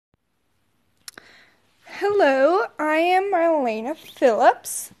Hello, I am Marlena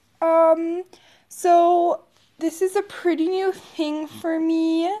Phillips. So this is a pretty new thing for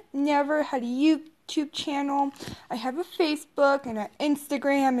me. Never had a YouTube channel. I have a Facebook and an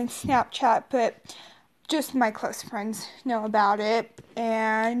Instagram and Snapchat, but just my close friends know about it.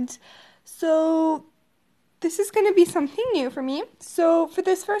 And so this is going to be something new for me. So for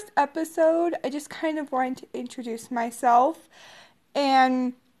this first episode, I just kind of wanted to introduce myself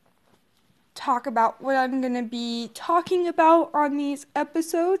and talk about what I'm going to be talking about on these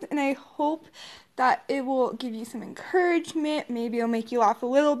episodes, and I hope that it will give you some encouragement. Maybe it'll make you laugh a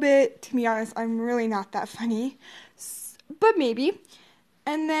little bit. To be honest, I'm really not that funny, but maybe.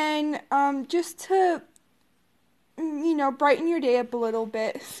 And then just to brighten your day up a little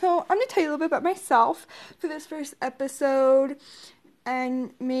bit. So I'm going to tell you a little bit about myself for this first episode,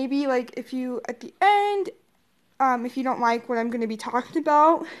 and maybe like if you at the end if you don't like what I'm going to be talking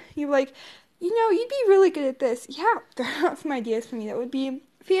about, you're like, you'd be really good at this. Yeah, there are some ideas for me that would be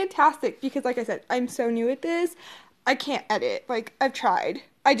fantastic because, like I said, I'm so new at this. I can't edit. Like, I've tried.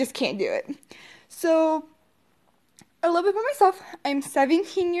 I just can't do it. So, a little bit about myself. I'm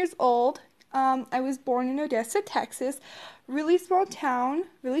 17 years old. I was born in Odessa, Texas. Really small town.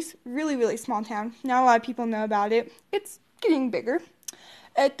 Really small town. Not a lot of people know about it. It's getting bigger.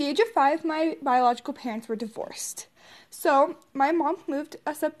 At the age of 5, my biological parents were divorced. So my mom moved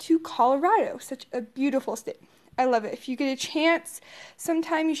us up to Colorado, such a beautiful state. I love it. If you get a chance,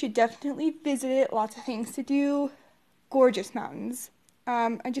 sometime you should definitely visit it. Lots of things to do. Gorgeous mountains.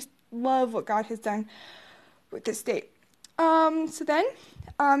 I just love what God has done with this state. So then,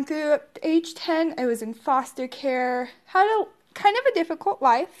 through age 10, I was in foster care. Had a kind of a difficult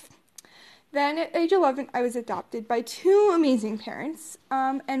life. Then at age 11, I was adopted by 2 amazing parents,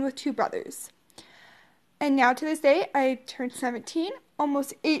 and with 2 brothers. And now to this day, I turned 17,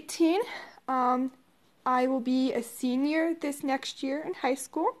 almost 18. I will be a senior this next year in high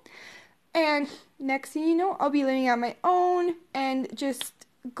school. And next thing you know, I'll be living on my own and just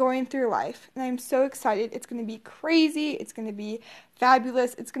going through life. And I'm so excited. It's going to be crazy. It's going to be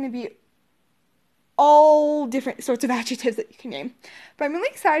fabulous. It's going to be all different sorts of adjectives that you can name. But I'm really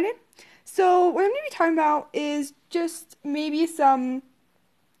excited. So what I'm going to be talking about is just maybe some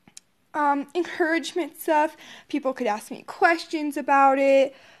encouragement stuff. People could ask me questions about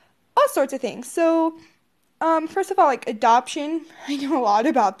it, all sorts of things. So first of all, like adoption, I know a lot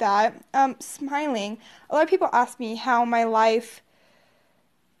about that. Smiling, a lot of people ask me how I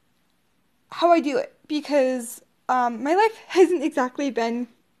do it, because my life hasn't exactly been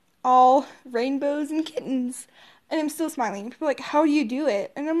all rainbows and kittens, and I'm still smiling. People are like, how do you do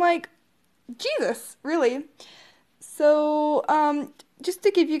it? And I'm like, Jesus, really? So, just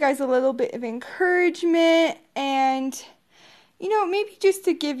to give you guys a little bit of encouragement and, maybe just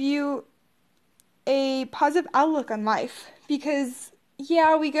to give you a positive outlook on life. Because,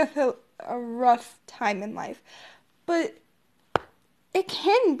 yeah, we go through a rough time in life, but it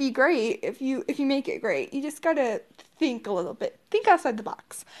can be great if you make it great. You just gotta think a little bit. Think outside the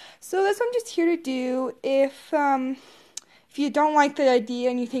box. So that's what I'm just here to do. If you don't like the idea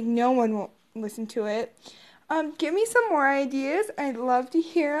and you think no one will listen to it, give me some more ideas. I'd love to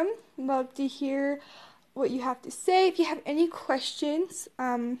hear them. Love to hear what you have to say. If you have any questions,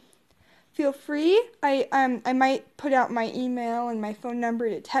 feel free. I might put out my email and my phone number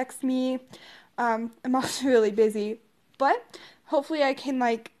to text me. I'm also really busy, but hopefully I can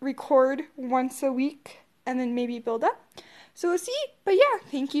record once a week and then maybe build up. So we'll see. But yeah,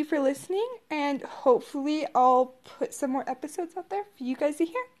 thank you for listening, and hopefully I'll put some more episodes out there for you guys to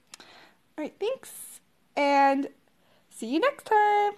hear. Alright, thanks, and see you next time.